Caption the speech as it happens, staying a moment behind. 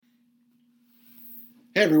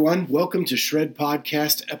Hey everyone, welcome to Shred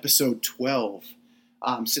Podcast episode 12.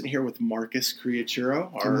 I'm sitting here with Marcus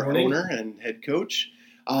Criaturo, our owner and head coach.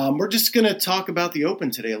 We're just going to talk about the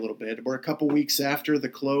Open today a little bit. We're a couple weeks after the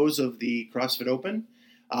close of the CrossFit Open.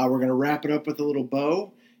 We're going to wrap it up with a little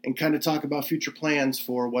bow and kind of talk about future plans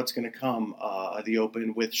for what's going to come at the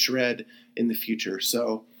Open with Shred in the future.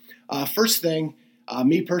 So first thing,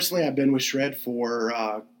 me personally, I've been with Shred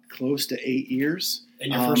for close to 8 years.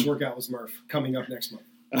 And your first workout was Murph, coming up next month.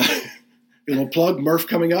 A little plug, Murph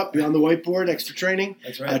coming up, Beyond the Whiteboard, extra training.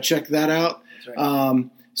 That's right. Check that out. That's right.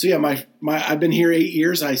 So yeah, I've been here 8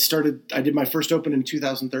 years. I did my first Open in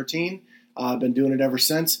 2013. I've been doing it ever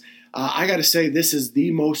since. I got to say, this is the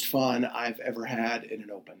most fun I've ever had in an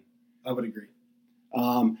Open. I would agree.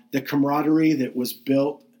 The camaraderie that was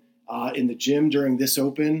built in the gym during this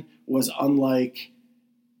Open was unlike.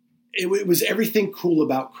 It was everything cool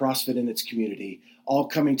about CrossFit and its community, all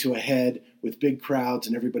coming to a head with big crowds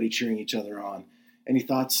and everybody cheering each other on. Any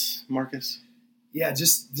thoughts, Marcus? Yeah,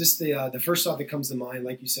 just the first thought that comes to mind,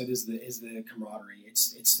 like you said, is the camaraderie.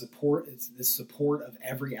 It's support. It's the support of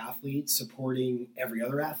every athlete supporting every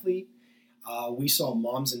other athlete. We saw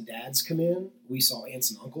moms and dads come in. We saw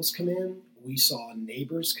aunts and uncles come in. We saw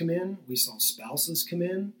neighbors come in. We saw spouses come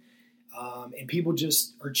in, and people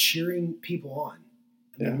just are cheering people on.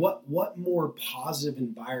 I mean, what more positive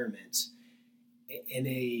environment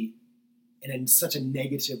in such a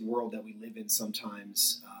negative world that we live in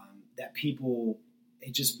sometimes, that people,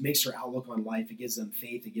 it just makes their outlook on life. It gives them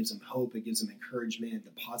faith. It gives them hope. It gives them encouragement,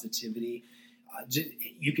 the positivity.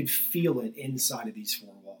 You could feel it inside of these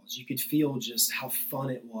four walls. You could feel just how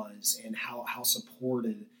fun it was and how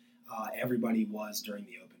supported everybody was during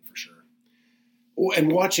the Open, for sure. Oh,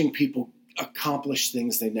 and watching people accomplish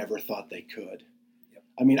things they never thought they could.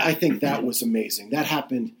 I mean, I think that was amazing. That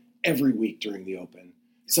happened every week during the Open.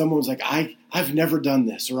 Someone was like, I've never done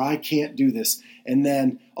this, or I can't do this. And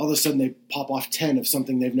then all of a sudden they pop off 10 of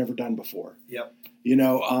something they've never done before. Yep. You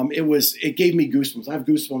know, it gave me goosebumps. I have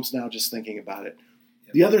goosebumps now just thinking about it.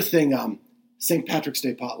 Yep. The other thing, St. Patrick's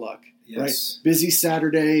Day potluck, right? Busy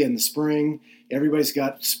Saturday in the spring. Everybody's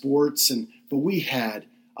got sports, but we had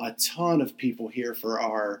a ton of people here for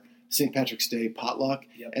our St. Patrick's Day potluck.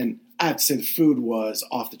 Yep. And I have to say the food was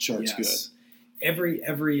off the charts good. Every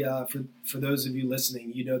for those of you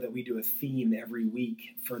listening, you know that we do a theme every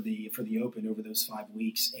week for the Open over those 5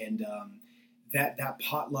 weeks, and that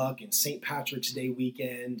potluck and St. Patrick's Day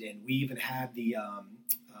weekend, and we even had the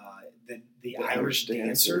Irish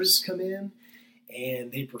dancers come in,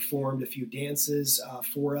 and they performed a few dances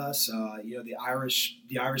for us. The Irish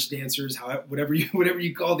dancers, whatever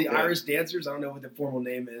you call the Irish dancers. I don't know what the formal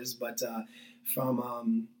name is, but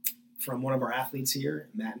from one of our athletes here,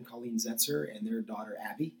 Matt and Colleen Zetzer, and their daughter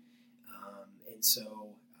Abby. And so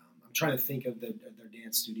I'm trying to think of their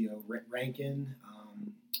dance studio, Rankin.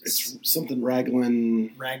 It's something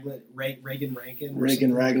Reagan Rankin.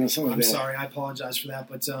 Reagan Raglan. Something. I'm sorry, I apologize for that,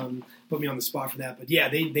 but put me on the spot for that. But yeah,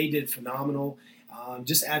 they did phenomenal.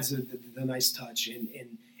 Just adds the nice touch,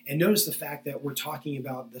 and notice the fact that we're talking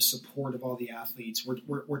about the support of all the athletes.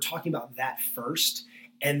 We're talking about that first.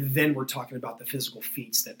 And then we're talking about the physical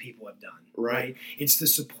feats that people have done, right? It's the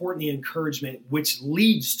support and the encouragement, which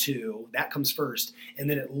leads to, that comes first, and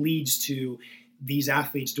then it leads to these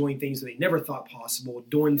athletes doing things that they never thought possible,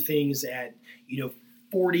 doing things at,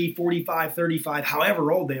 40, 45, 35,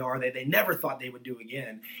 however old they are, that they never thought they would do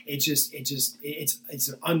again. It's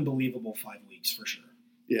an unbelievable 5 weeks for sure.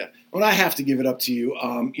 Yeah. Well, I have to give it up to you.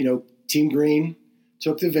 Team Green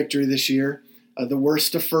took the victory this year, the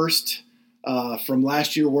worst to first. From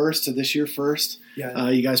last year worst to this year first. Yeah.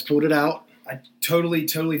 You guys pulled it out. I totally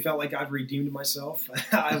felt like I've redeemed myself.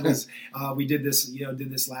 We did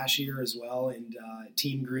this last year as well. And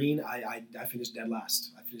Team Green, I finished dead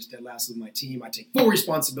last. I finished dead last with my team. I take full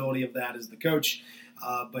responsibility of that as the coach.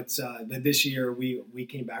 But this year we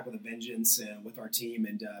came back with a vengeance with our team,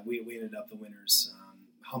 and we ended up the winners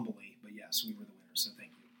humbly. But yes, we were the winners. So thank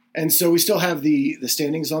you. And so we still have the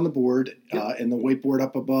standings on the board and the whiteboard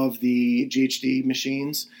up above the GHD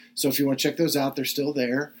machines. So if you want to check those out, they're still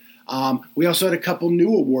there. We also had a couple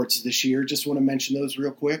new awards this year. Just want to mention those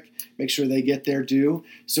real quick. Make sure they get their due.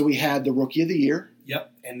 So we had the Rookie of the Year.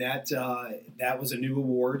 Yep, and that was a new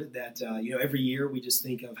award that every year we just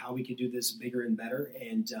think of how we could do this bigger and better.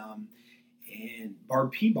 And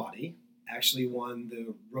Barb Peabody actually won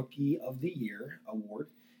the Rookie of the Year award.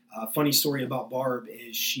 Funny story about Barb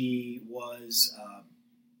is she was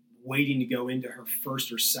waiting to go into her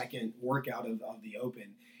first or second workout of the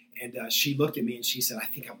Open, And she looked at me and she said, I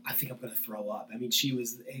think I'm going to throw up. I mean,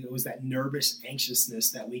 it was that nervous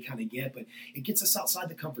anxiousness that we kind of get, but it gets us outside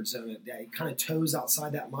the comfort zone. It kind of toes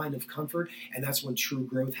outside that line of comfort. And that's when true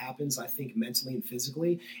growth happens, I think, mentally and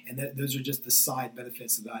physically. And those are just the side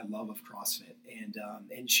benefits that I love of CrossFit.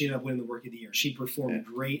 And she ended up winning the Work of the Year. She performed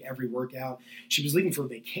great every workout. She was leaving for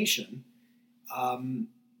vacation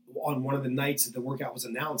on one of the nights that the workout was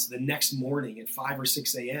announced, the next morning at 5 or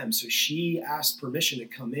 6 a.m. So she asked permission to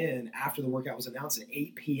come in after the workout was announced at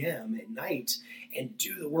 8 p.m. at night and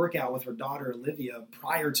do the workout with her daughter, Olivia,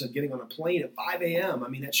 prior to getting on a plane at 5 a.m. I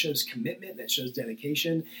mean, that shows commitment, that shows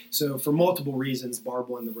dedication. So for multiple reasons, Barb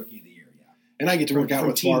won the Rookie of the Year. And I get to work out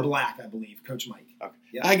with Team Barb. Black, I believe, Coach Mike. Okay.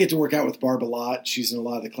 Yep. I get to work out with Barb a lot. She's in a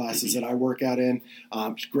lot of the classes that I work out in.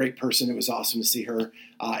 She's a great person. It was awesome to see her.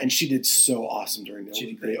 And she did so awesome during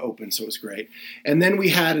the Open, so it was great. And then we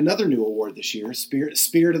had another new award this year,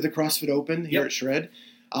 Spirit of the CrossFit Open here at Shred.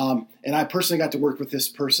 And I personally got to work with this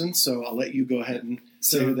person, so I'll let you go ahead and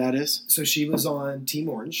say who that is. So she was on Team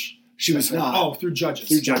Orange. She was not. Oh, through judges.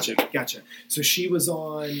 Through judging. Gotcha. So she was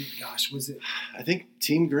on, was it? I think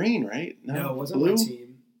Team Green, right? No, it wasn't my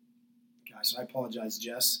team. Gosh, I apologize,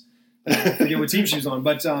 Jess. I forget what team she was on.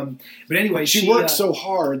 But anyway. She worked so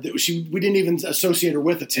hard that we didn't even associate her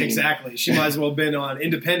with a team. Exactly. She might as well have been on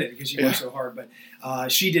independent because she worked so hard.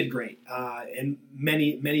 But she did great. And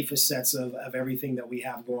many facets of everything that we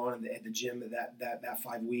have going on at the gym that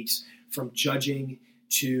 5 weeks, from judging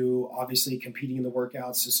to obviously competing in the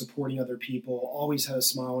workouts, to supporting other people, always had a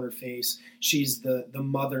smile on her face. She's the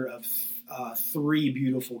mother of 3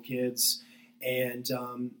 beautiful kids, and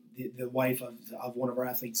the wife of one of our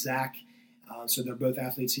athletes, Zach. So they're both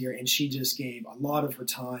athletes here, and she just gave a lot of her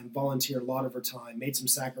time, volunteered a lot of her time, made some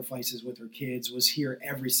sacrifices with her kids, was here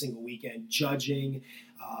every single weekend, judging,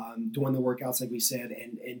 doing the workouts like we said,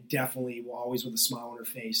 and definitely always with a smile on her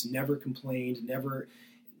face, never complained, never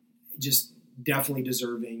just definitely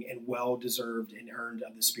deserving and well-deserved and earned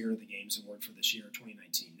of the Spirit of the Games Award for this year,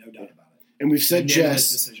 2019. No doubt about it. And we've said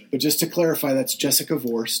Jess, but just to clarify, that's Jessica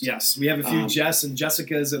Vorst. Yes, we have a few Jess and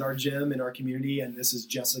Jessicas at our gym, in our community, and this is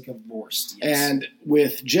Jessica Vorst. Yes. And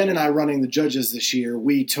with Jen and I running the judges this year,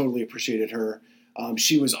 we totally appreciated her.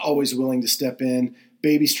 She was always willing to step in,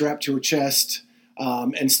 baby strapped to her chest,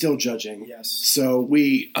 and still judging. Yes. So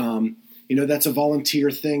we... that's a volunteer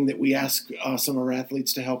thing that we ask some of our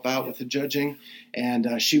athletes to help out with the judging,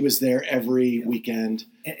 and she was there every weekend.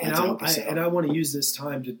 And I want to use this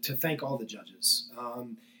time to thank all the judges.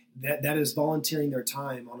 That is volunteering their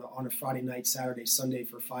time on a Friday night, Saturday, Sunday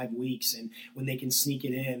for 5 weeks, and when they can sneak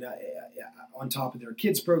it in on top of their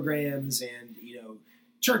kids' programs and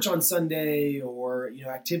church on Sunday or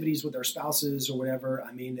activities with our spouses or whatever.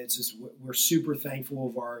 I mean, it's just we're super thankful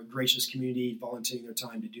of our gracious community volunteering their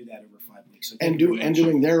time to do that over 5 weeks. So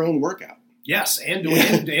doing their own workout. Yes, and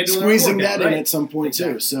doing squeezing workout, that in at some point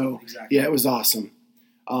too. So yeah, it was awesome.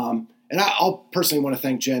 And I'll personally want to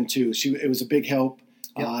thank Jen too. It was a big help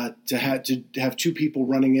to have 2 people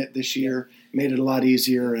running it this year. Made it a lot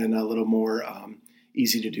easier and a little more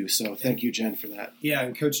easy to do. So thank you, Jen, for that. Yeah,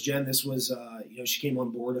 and Coach Jen, this was, she came on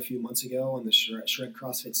board a few months ago on the Shred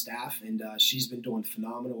CrossFit staff, and she's been doing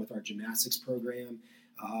phenomenal with our gymnastics program.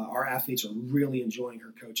 Our athletes are really enjoying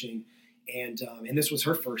her coaching, and this was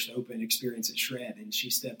her first open experience at Shred, and she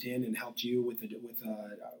stepped in and helped you with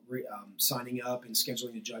signing up and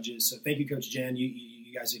scheduling the judges. So thank you, Coach Jen.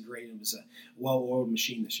 You guys did great. It was a well-oiled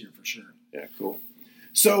machine this year for sure. Yeah, cool.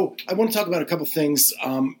 So I want to talk about a couple things.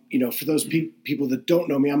 For those people that don't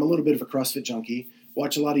know me, I'm a little bit of a CrossFit junkie.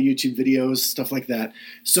 Watch a lot of YouTube videos, stuff like that.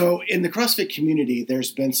 So in the CrossFit community,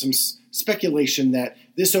 there's been some speculation that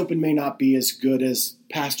this Open may not be as good as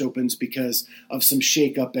past Opens because of some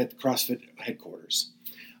shakeup at CrossFit headquarters.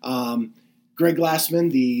 Greg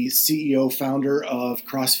Glassman, the CEO founder of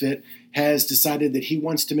CrossFit, has decided that he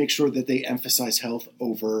wants to make sure that they emphasize health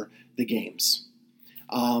over the games.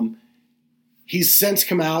 He's since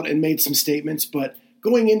come out and made some statements, but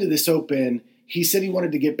going into this Open, he said he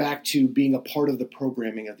wanted to get back to being a part of the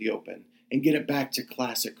programming of the Open and get it back to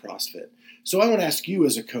classic CrossFit. So I want to ask you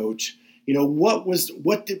as a coach, what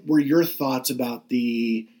were your thoughts about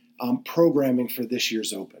the programming for this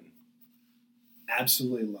year's Open?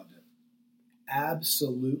 Absolutely loved it.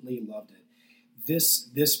 Absolutely loved it.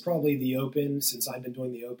 This probably the Open, since I've been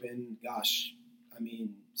doing the Open,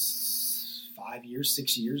 5 years,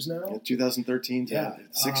 6 years now. Yeah, 2013. Yeah,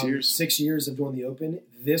 6 years. 6 years of doing the Open.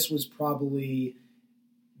 This was probably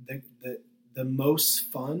the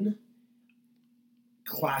most fun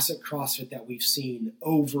classic CrossFit that we've seen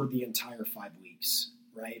over the entire 5 weeks.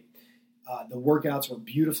 Right. The workouts were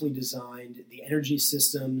beautifully designed. The energy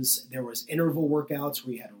systems, there was interval workouts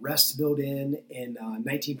where you had rest built in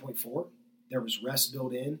 19.4. There was rest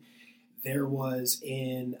built in. There was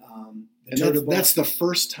in that's the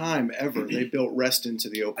first time ever they built rest into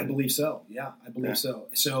the open. I believe so. Yeah, I believe so.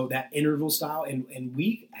 So that interval style, and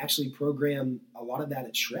we actually program a lot of that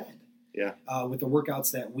at Shred. Yeah. With the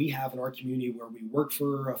workouts that we have in our community where we work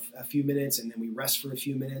for a few minutes and then we rest for a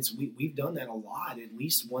few minutes, we've done that a lot, at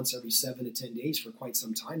least once every 7 to 10 days for quite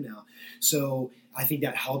some time now. So I think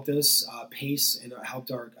that helped us pace and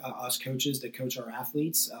helped us coaches to coach our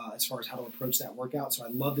athletes as far as how to approach that workout. So I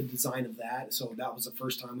love the design of that. So that was the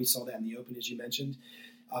first time we saw that in the open, as you mentioned.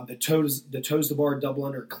 The toes to bar double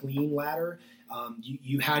under clean ladder.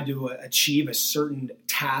 You had to achieve a certain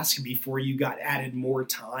task before you got added more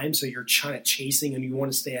time. So you're kind of chasing and you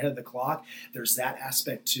want to stay ahead of the clock. There's that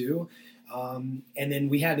aspect too. And then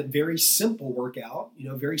we had a very simple workout,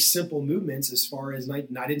 very simple movements as far as, I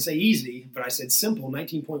didn't say easy, but I said simple.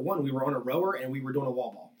 19.1, we were on a rower and we were doing a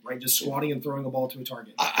wall ball, right? Just squatting and throwing a ball to a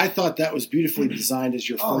target. I thought that was beautifully designed as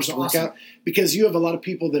your first workout because you have a lot of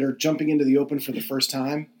people that are jumping into the open for the first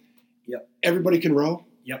time. Yep. Everybody can row.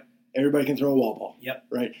 Yep. Everybody can throw a wall ball. Yep.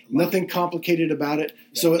 Right. Nothing complicated about it.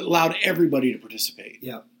 Yep. So it allowed everybody to participate.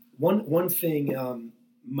 Yeah. One thing,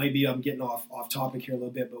 maybe I'm getting off topic here a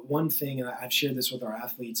little bit, but one thing, and I've shared this with our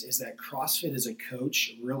athletes, is that CrossFit as a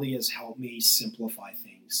coach really has helped me simplify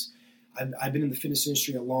things. I've been in the fitness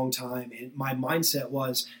industry a long time, and my mindset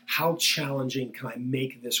was, how challenging can I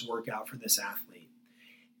make this workout for this athlete?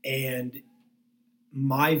 And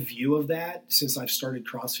my view of that, since I've started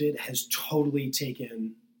CrossFit, has totally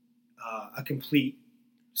taken a complete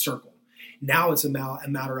circle. Now it's a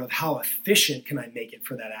matter of how efficient can I make it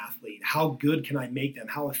for that athlete? How good can I make them?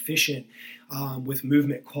 How efficient with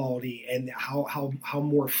movement quality, and how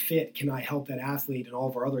more fit can I help that athlete, and all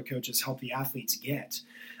of our other coaches help the athletes get?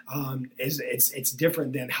 It's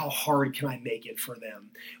different than how hard can I make it for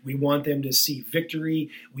them. We want them to see victory.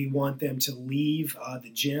 We want them to leave the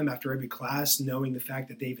gym after every class knowing the fact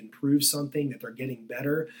that they've improved something, that they're getting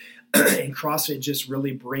better. And CrossFit just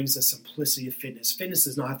really brings the simplicity of fitness. Fitness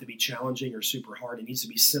does not have to be challenging or super hard. It needs to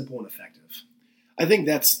be simple and effective. I think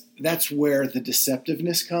that's where the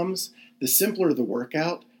deceptiveness comes. The simpler the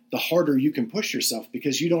workout, the harder you can push yourself,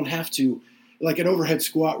 because you don't have to, like an overhead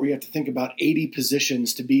squat where you have to think about 80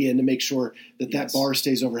 positions to be in to make sure that that bar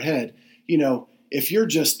stays overhead. If you're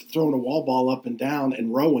just throwing a wall ball up and down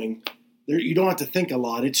and rowing, you don't have to think a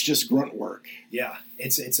lot. It's just grunt work. Yeah,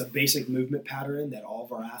 it's a basic movement pattern that all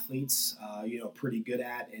of our athletes, pretty good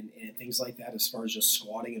at, and things like that, as far as just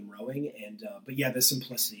squatting and rowing. But yeah, the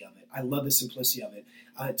simplicity of it. I love the simplicity of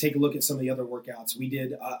it. Take a look at some of the other workouts. We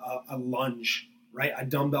did a lunge, right? A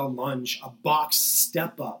dumbbell lunge, a box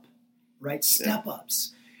step up, right? Step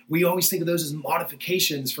ups. We always think of those as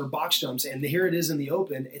modifications for box jumps, and here it is in the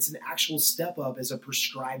open. It's an actual step up as a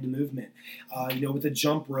prescribed movement. With a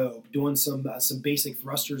jump rope, doing some basic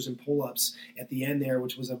thrusters and pull-ups at the end there,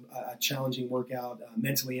 which was a challenging workout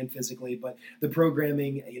mentally and physically. But the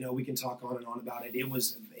programming, we can talk on and on about it. It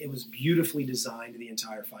was beautifully designed the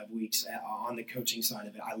entire 5 weeks on the coaching side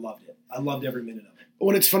of it. I loved it. I loved every minute of it.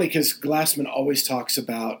 Well, it's funny because Glassman always talks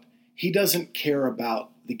about he doesn't care about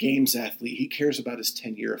the games athlete. He cares about his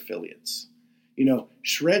 10-year affiliates.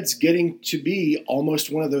 Shred's getting to be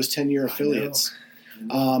almost one of those 10-year affiliates.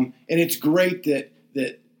 And it's great that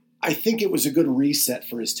I think it was a good reset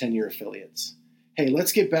for his 10-year affiliates. Hey,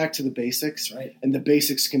 let's get back to the basics, right? And the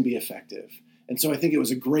basics can be effective. And so I think it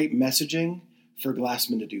was a great messaging for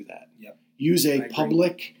Glassman to do that. Yep. Use the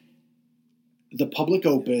public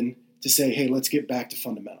open to say, hey, let's get back to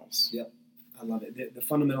fundamentals. Yep. I love it. The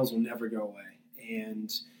fundamentals will never go away.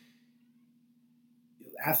 And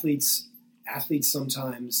athletes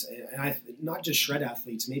sometimes, and not just Shred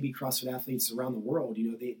athletes, maybe CrossFit athletes around the world,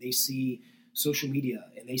 they see social media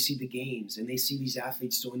and they see the games and they see these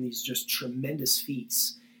athletes doing these just tremendous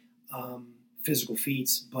feats, physical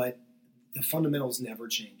feats, but the fundamentals never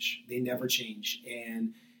change. They never change.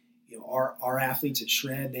 And our athletes at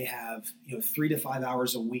Shred, they have 3 to 5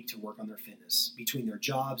 hours a week to work on their fitness between their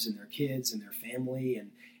jobs and their kids and their family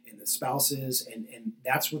and the spouses, and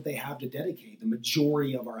that's what they have to dedicate, the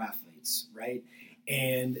majority of our athletes, right?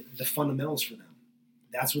 And the fundamentals for them,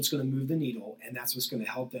 that's what's going to move the needle, and that's what's going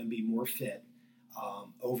to help them be more fit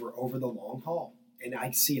over the long haul. And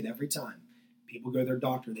I see it every time. People go to their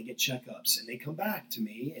doctor, they get checkups, and they come back to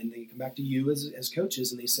me, and they come back to you as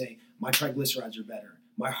coaches, and they say, my triglycerides are better,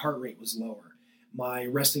 my heart rate was lower, my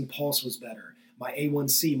resting pulse was better, my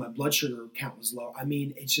A1C, my blood sugar count was low. I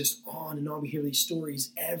mean, it's just on and on. We hear these stories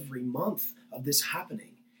every month of this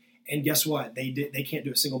happening. And guess what? They can't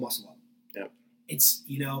do a single muscle up. It's,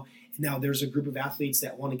 now there's a group of athletes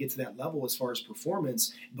that want to get to that level as far as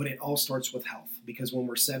performance, but it all starts with health, because when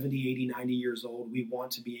we're 70, 80, 90 years old, we want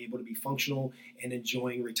to be able to be functional and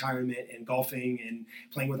enjoying retirement and golfing and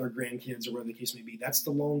playing with our grandkids or whatever the case may be. That's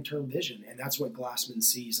the long-term vision, and that's what Glassman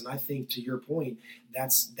sees. And I think, to your point,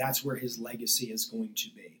 that's where his legacy is going to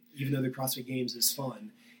be. Even though the CrossFit Games is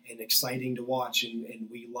fun and exciting to watch, and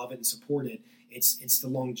we love it and support it, it's the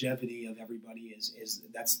longevity of everybody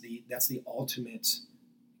that's the ultimate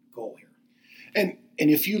goal here. And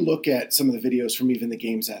if you look at some of the videos from even the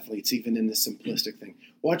games athletes, even in the simplistic thing,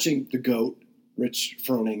 watching the GOAT, Rich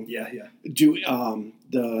Froning, do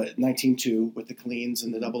the 19.2 with the cleans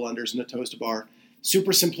and the double unders and the toes to bar,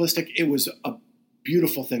 super simplistic. It was a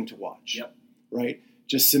beautiful thing to watch. Yep. Right?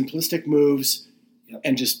 Just simplistic moves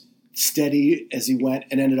and just steady as he went,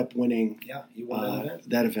 and ended up winning he won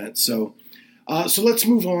that event. So let's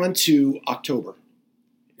move on to October.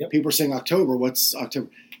 Yep. People are saying October. What's October?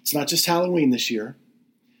 It's not just Halloween this year.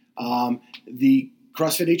 The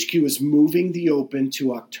CrossFit HQ is moving the Open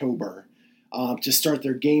to October to start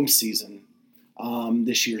their game season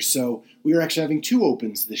this year. So we are actually having 2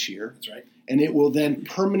 Opens this year. That's right. And it will then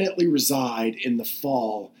permanently reside in the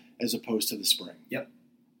fall as opposed to the spring. Yep.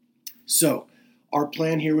 So our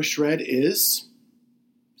plan here with Shred is?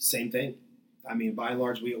 Same thing. I mean, by and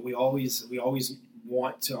large, we always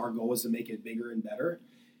want to, our goal is to make it bigger and better.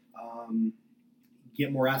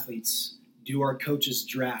 Get more athletes, do our coaches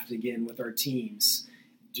draft again with our teams,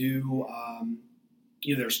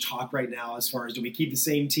 there's talk right now as far as, do we keep the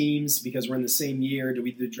same teams because we're in the same year? Do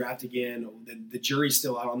we do the draft again? The jury's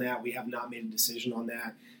still out on that. We have not made a decision on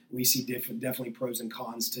that. We see definitely pros and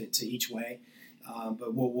cons to each way.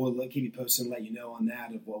 But we'll keep you posted and let you know on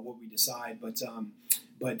that of what we decide. But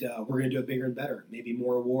we're going to do it bigger and better. Maybe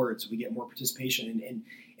more awards. We get more participation.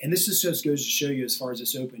 And this just goes to show you, as far as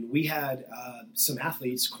this Open, we had some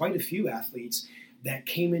athletes, quite a few athletes, that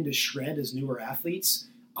came into Shred as newer athletes.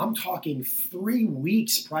 I'm talking 3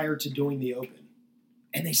 weeks prior to doing the Open.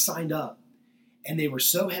 And they signed up. And they were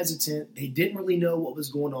so hesitant. They didn't really know what was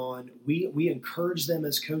going on. We encouraged them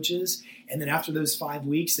as coaches. And then after those 5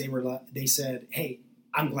 weeks, they said, hey,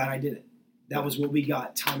 I'm glad I did it. That was what we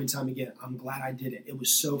got time and time again. I'm glad I did it. It was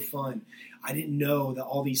so fun. I didn't know that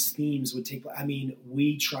all these themes would take – I mean,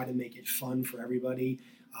 we try to make it fun for everybody.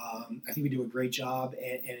 I think we do a great job,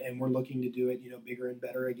 and we're looking to do it, bigger and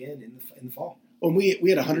better again in the fall. Well, we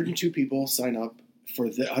had 102 people sign up for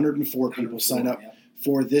the 104 people sign up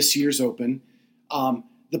for this year's Open.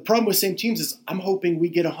 The problem with same teams is I'm hoping we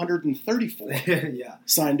get 134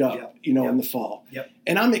 signed up, in the fall. Yep.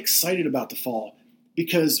 And I'm excited about the fall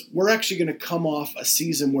because we're actually going to come off a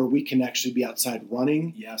season where we can actually be outside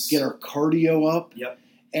running, get our cardio up,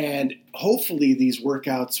 and hopefully these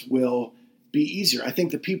workouts will be easier. I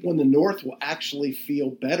think the people in the North will actually feel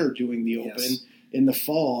better doing the Open in the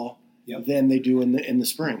fall than they do in the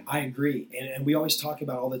spring. I agree. And we always talk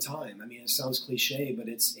about all the time. I mean, it sounds cliche, but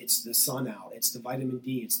it's the sun out. It's the vitamin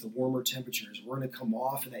D. It's the warmer temperatures. We're going to come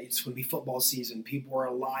off of that. It's going to be football season. People are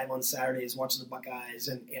alive on Saturdays watching the Buckeyes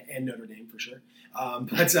and Notre Dame for sure.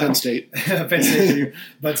 Penn State. Penn State.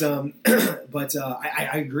 But I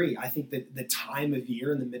agree. I think that the time of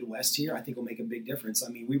year in the Midwest here, I think will make a big difference. I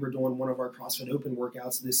mean, we were doing one of our CrossFit Open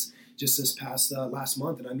workouts this past last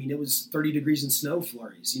month, and I mean, it was 30 degrees and snow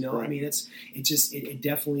flurries. Right. I mean, it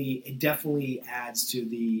definitely adds to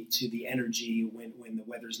the energy when the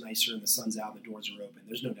weather's nicer and the sun's out and the doors are open.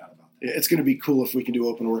 There's no doubt about that. It's going to be cool if we can do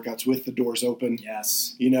open workouts with the doors open.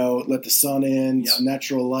 Yes. Let the sun in, some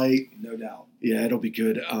natural light. No doubt. Yeah, it'll be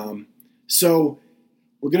good. So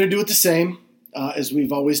we're going to do it the same as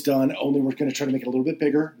we've always done, only we're going to try to make it a little bit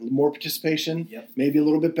bigger, more participation, maybe a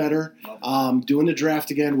little bit better. Doing the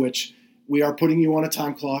draft again, which we are putting you on a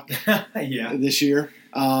time clock this year.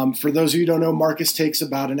 For those of you who don't know, Marcus takes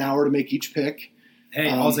about an hour to make each pick. Hey,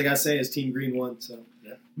 all I got to say is Team Green won. So,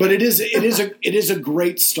 yeah. But it is a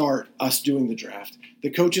great start, us doing the draft.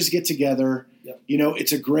 The coaches get together.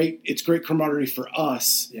 It's great camaraderie for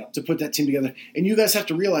us to put that team together. And you guys have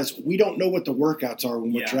to realize we don't know what the workouts are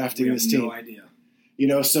when we're drafting this team. No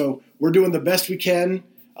idea. So we're doing the best we can,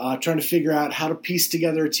 trying to figure out how to piece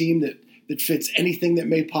together a team that fits anything that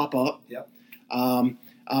may pop up.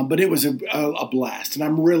 But it was a blast, and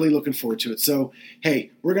I'm really looking forward to it. So,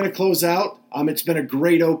 hey, we're going to close out. It's been a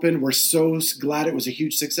great Open. We're so glad it was a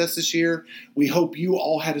huge success this year. We hope you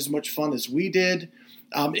all had as much fun as we did.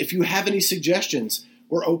 If you have any suggestions,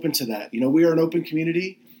 we're open to that. We are an open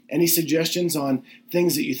community. Any suggestions on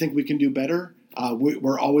things that you think we can do better,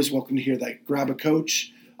 we're always welcome to hear that. Grab a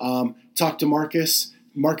coach. Talk to Marcus.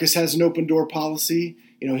 Marcus has an open door policy.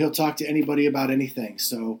 he'll talk to anybody about anything.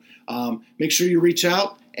 So make sure you reach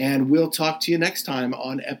out, and we'll talk to you next time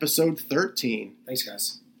on episode 13. Thanks,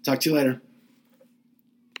 guys. Talk to you later.